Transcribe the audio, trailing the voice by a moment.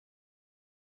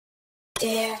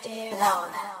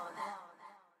dearlola.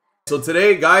 So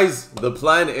today, guys, the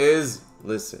plan is,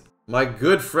 listen, my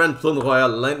good friend Plum Royale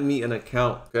lent me an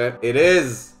account, okay? It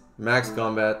is Max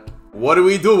Combat. What do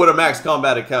we do with a Max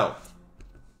Combat account?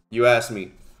 You ask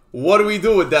me. What do we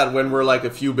do with that when we're like a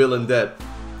few bill in debt?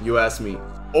 You ask me.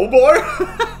 Oh boy!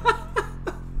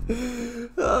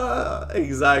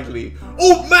 Exactly.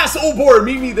 Oh, Mass Obor!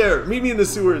 Meet me there. Meet me in the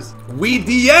sewers. We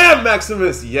DM,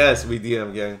 Maximus! Yes, we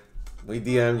DM, gang. We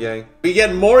DM, gang. We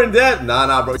get more in debt?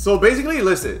 Nah, bro. So basically,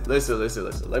 listen.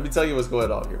 Let me tell you what's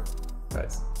going on here,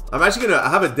 guys. I'm actually gonna, I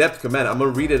have a depth command. I'm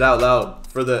gonna read it out loud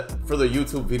for the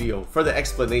YouTube video, for the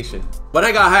explanation. When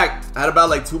I got hacked, I had about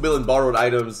like 2 billion borrowed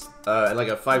items and like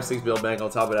a 5-6 bill bank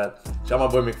on top of that. Shout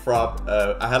out my boy McFrop.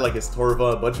 I had like his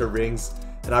Torva, a bunch of rings,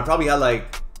 and I probably had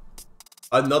like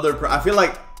another, I feel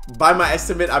like by my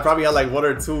estimate, I probably had like 1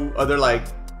 or 2 other like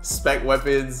spec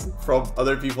weapons from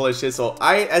other people and shit. So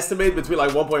I estimate between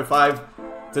like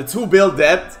 1.5 to 2 bill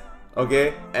debt.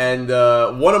 Okay, and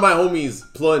one of my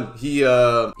homies, Plun, he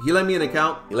lent me an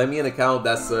account. He lent me an account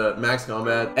that's Max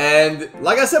Combat. And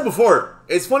like I said before,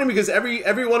 it's funny because between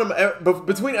every one of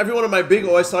my big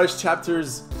OSRs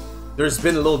chapters, there's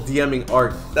been a little DMing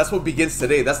arc. That's what begins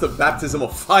today. That's the baptism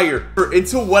of fire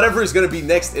into whatever is gonna be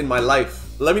next in my life.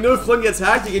 Let me know if Plun gets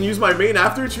hacked. You can use my main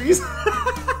after trees.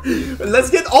 Let's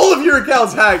get all of your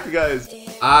accounts hacked, guys.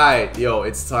 Alright, yo,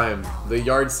 it's time. The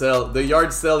yard sale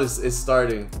is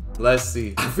starting. Let's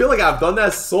see. I feel like I've done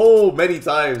that so many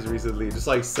times recently. Just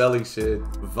like selling shit,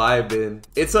 vibing.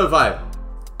 It's a vibe.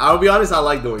 I'll be honest, I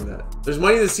like doing that. There's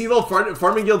money in the Seaville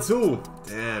farming guild too.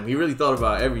 Damn, he really thought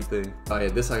about everything. Oh yeah,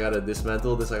 this I gotta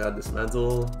dismantle, this I gotta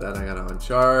dismantle, that I gotta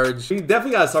uncharge. We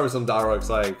definitely gotta start with some Darox.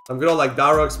 Like, I'm good on like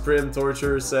Darox, Prim,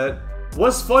 Torture set.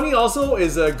 What's funny also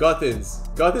is Guthins.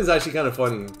 Guthins actually kind of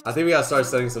funny. I think we gotta start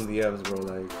setting some DMs, bro.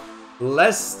 Like,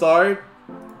 let's start.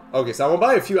 Okay, so I'm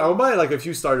gonna buy like a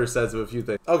few starter sets of a few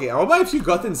things. Okay, I'm gonna buy a few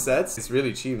Guthin sets. It's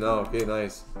really cheap now. Okay,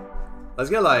 nice. Let's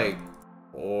get like,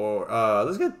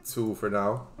 let's get 2 for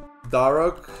now.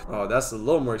 Daruk. Oh, that's a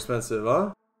little more expensive,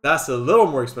 huh? That's a little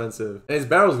more expensive. And it's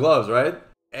Barrel's gloves, right?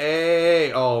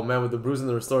 Hey, oh man, with the bruise and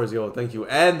the restores, yo, thank you.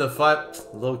 And the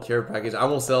 5 little care package. I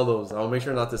won't sell those. I'll make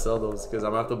sure not to sell those because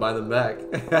I'm gonna have to buy them back.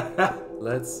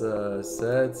 Let's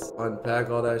sets, unpack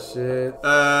all that shit.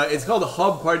 It's called the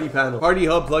Hub Party Panel. Party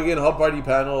Hub plugin, Hub Party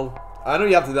Panel. I know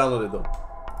you have to download it though.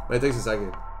 But it takes a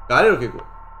second. Got it? Okay, cool.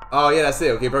 Oh yeah, that's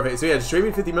it. Okay, perfect. So yeah, just trade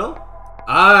me 50 mil.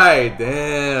 Alright,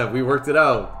 damn, we worked it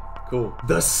out. Cool.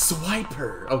 The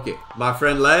Swiper. Okay, my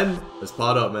friend Len, let's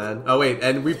pot up, man. Oh wait,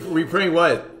 and we praying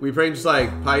what? We praying just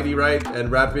like Piety, right? And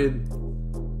rapid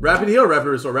heal, rapid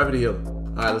restore, rapid heal.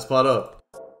 Alright, let's pot up.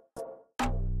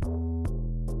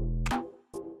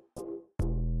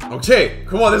 Okay,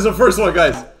 come on, this is the first one,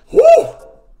 guys. Woo!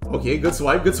 Okay, good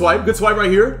swipe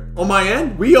right here. On my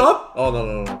end, we up. Oh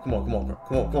no. Come on, bro.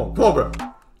 Come on, bro.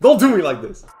 Don't do me like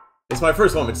this. It's my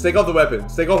first moment. Just take off the weapon.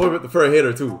 Just take off the weapon for a hit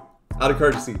or 2. Out of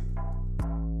courtesy.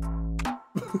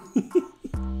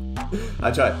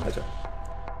 I tried.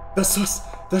 The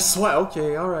swipe.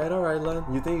 Okay, alright, Len.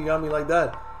 You think you got me like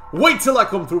that? Wait till I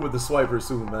come through with the swiper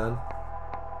soon, man.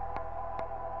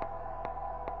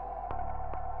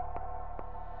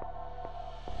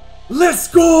 Let's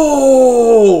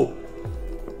go!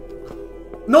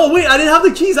 No, wait, I didn't have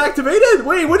the keys activated.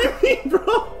 Wait, what do you mean,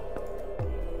 bro?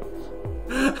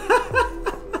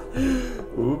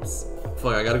 Oops.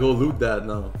 Fuck, I gotta go loot that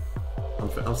now.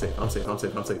 I'm safe.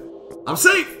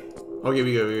 Okay,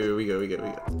 we go.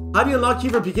 How do you unlock key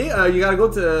for PK? You gotta go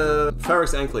to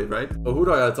Farrak's Enclave, right? Oh, who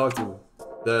do I gotta talk to?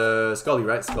 The Scully,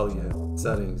 right? Scully, yeah.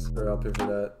 Settings. I'll pay for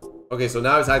that. Okay, so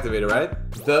now it's activated, right?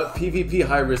 The PvP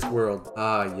high-risk world.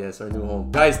 Ah, yes, our new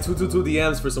home. Guys, 222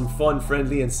 DMs for some fun,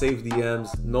 friendly, and safe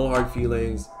DMs. No hard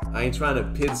feelings. I ain't trying to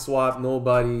pin swap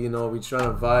nobody, you know. We trying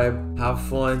to vibe, have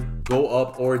fun, go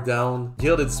up or down.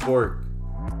 Gilded Spork.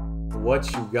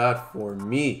 What you got for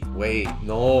me? Wait,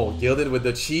 no. Gilded with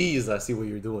the cheese. I see what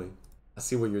you're doing. I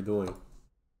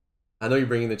know you're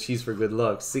bringing the cheese for good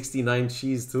luck. 69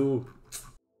 cheese, too.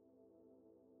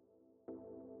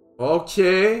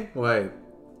 Okay, wait.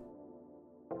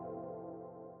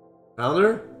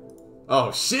 Pounder?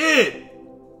 Oh shit!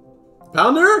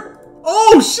 Pounder?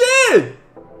 Oh shit!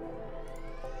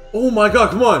 Oh my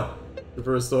god, come on!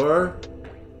 Super restore.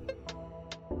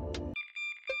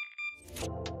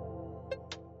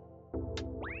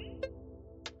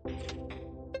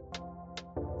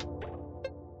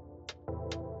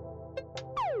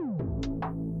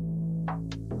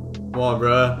 Come on,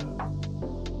 bruh.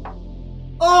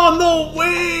 Oh, no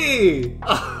way!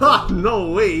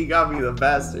 No way, he got me, the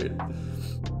bastard.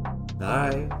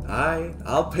 Alright,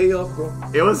 I'll pay up, bro.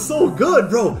 It was so good,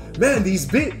 bro. Man, these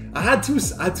I had two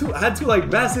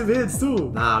like massive hits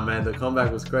too. Nah, man, the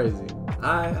comeback was crazy.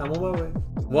 Alright, I'm on my way.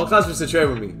 What class was to trade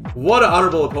with me? What an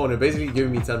honorable opponent, basically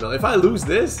giving me 10 mil. If I lose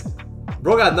this,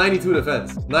 bro got 92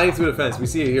 defense. 92 defense, we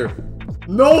see it here.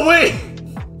 No way!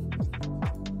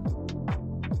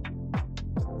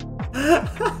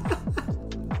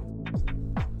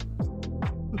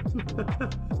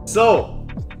 So,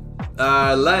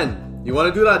 Len, you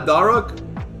want to do that Daruk?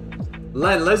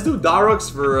 Len, let's do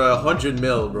Daruks for 100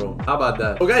 mil, bro. How about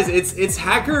that? Oh, guys, it's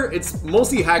hacker. It's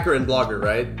mostly hacker and blogger,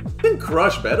 right? I think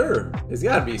Crush better. It's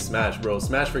gotta be Smash, bro.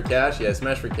 Smash for cash? Yeah,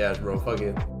 Smash for cash, bro. Fuck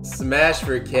it. Smash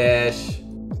for cash.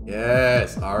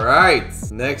 Yes. All right.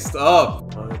 Next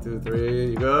up. 1, 2, 3.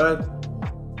 You good?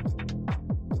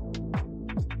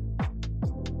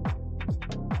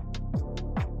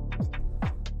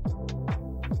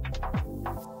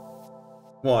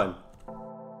 One.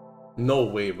 No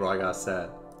way, bro. I got sad.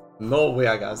 No way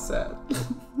I got sad.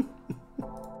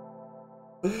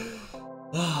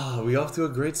 We off to a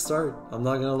great start. I'm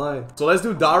not gonna lie. So let's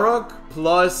do Daruk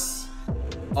plus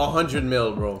 100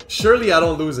 mil, bro. Surely I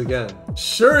don't lose again.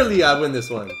 Surely I win this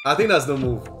one. I think that's the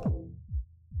move.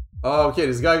 Oh, okay,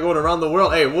 this guy going around the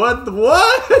world. Hey, what?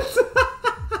 What?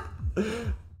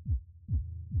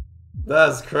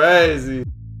 That's crazy.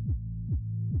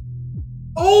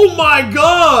 Oh my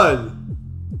god!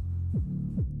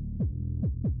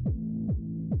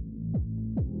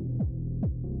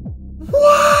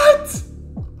 What?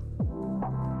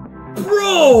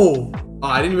 Bro! Oh,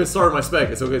 I didn't even start my spec.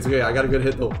 It's okay, it's okay. I got a good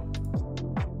hit though.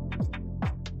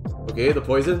 Okay, the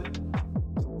poison.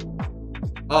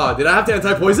 Ah, did I have to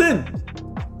anti-poison?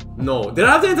 No. Did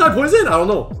I have to anti-poison? I don't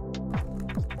know.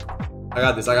 I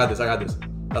got this, I got this, I got this.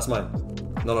 That's mine.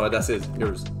 No, that's his.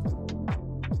 Yours.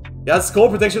 Yeah, it's skull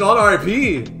protection on RIP.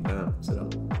 Yeah, sit down.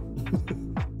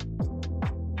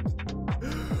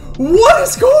 What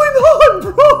is going on,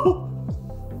 bro?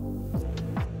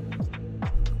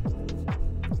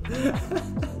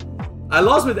 I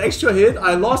lost with extra hit.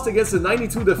 I lost against a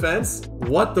 92 defense.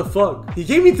 What the fuck? He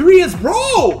gave me 3 hits,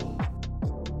 bro.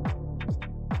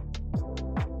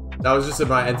 That was just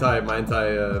my anti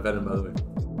venom, by the way.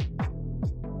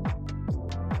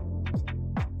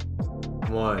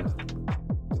 Come on.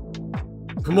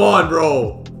 Come on,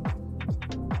 bro.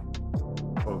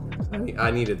 Okay,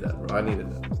 I needed that, bro. I needed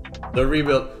that. The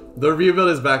rebuild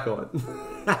is back on.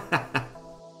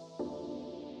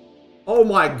 Oh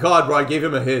my god, bro. I gave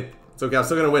him a hit. It's okay. I'm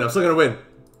still gonna win. I'm still gonna win.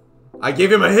 I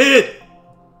gave him a hit.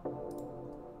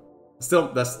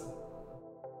 Still, that's.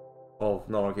 Oh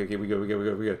no. Okay. We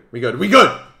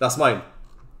good. That's mine.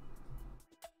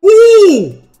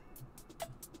 Ooh.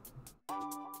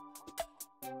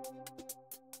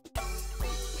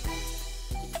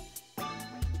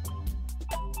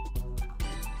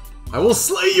 I will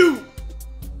slay you!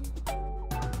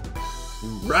 You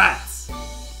rats!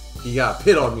 He got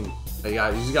pit on me. You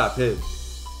just got pit.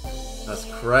 That's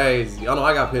crazy. Oh no,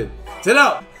 I got pit. Sit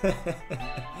out!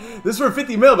 This is for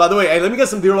 50 mil, by the way. Hey, let me get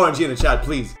some dearlola RNG in the chat,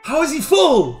 please. How is he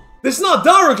full? This is not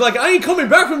Daruk. Like, I ain't coming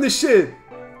back from this shit.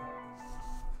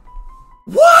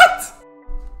 What?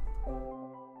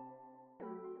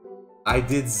 I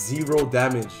did 0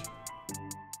 damage.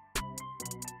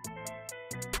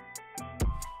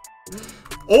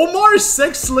 Omar's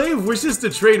sex slave wishes to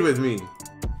trade with me.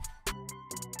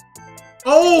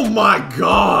 Oh my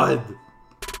god!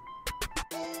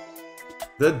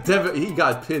 The devil, he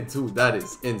got pinned too. That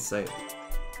is insane.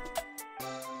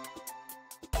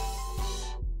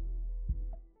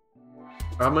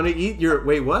 I'm gonna eat your.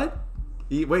 Wait, what?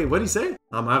 Wait, what'd he say?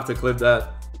 I'm gonna have to clip that.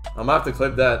 I'm gonna have to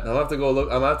clip that. I'm gonna have to go look.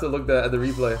 I'm gonna have to look at the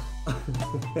replay.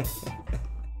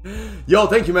 Yo,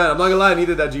 thank you, man. I'm not gonna lie, I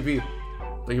needed that GP.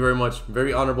 Thank you very much.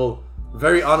 Very honorable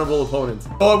opponent.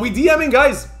 Oh, we DMing,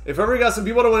 guys. If ever got some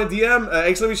people that want to DM,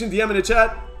 exclamation DM in the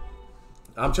chat.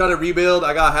 I'm trying to rebuild.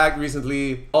 I got hacked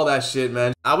recently. All that shit,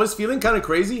 man. I was feeling kind of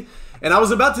crazy, and I was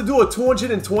about to do a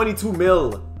 222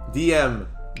 mil DM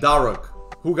Daruk.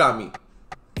 Who got me?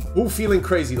 Who feeling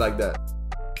crazy like that?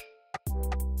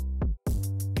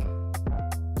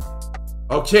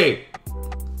 Okay.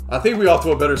 I think we're off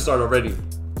to a better start already.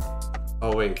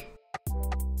 Oh, wait.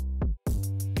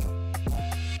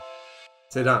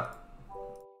 Sit down.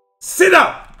 Sit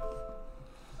down!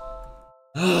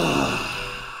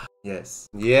 Yes.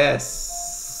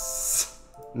 Yes.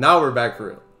 Now we're back for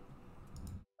real.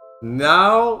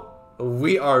 Now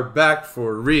we are back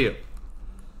for real.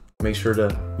 Make sure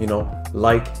to, you know,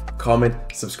 like, comment,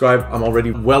 subscribe. I'm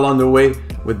already well on the way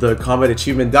with the Combat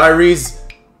Achievement Diaries.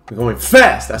 We're going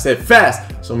fast. I said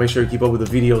fast. So make sure you keep up with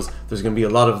the videos. There's going to be a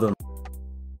lot of them.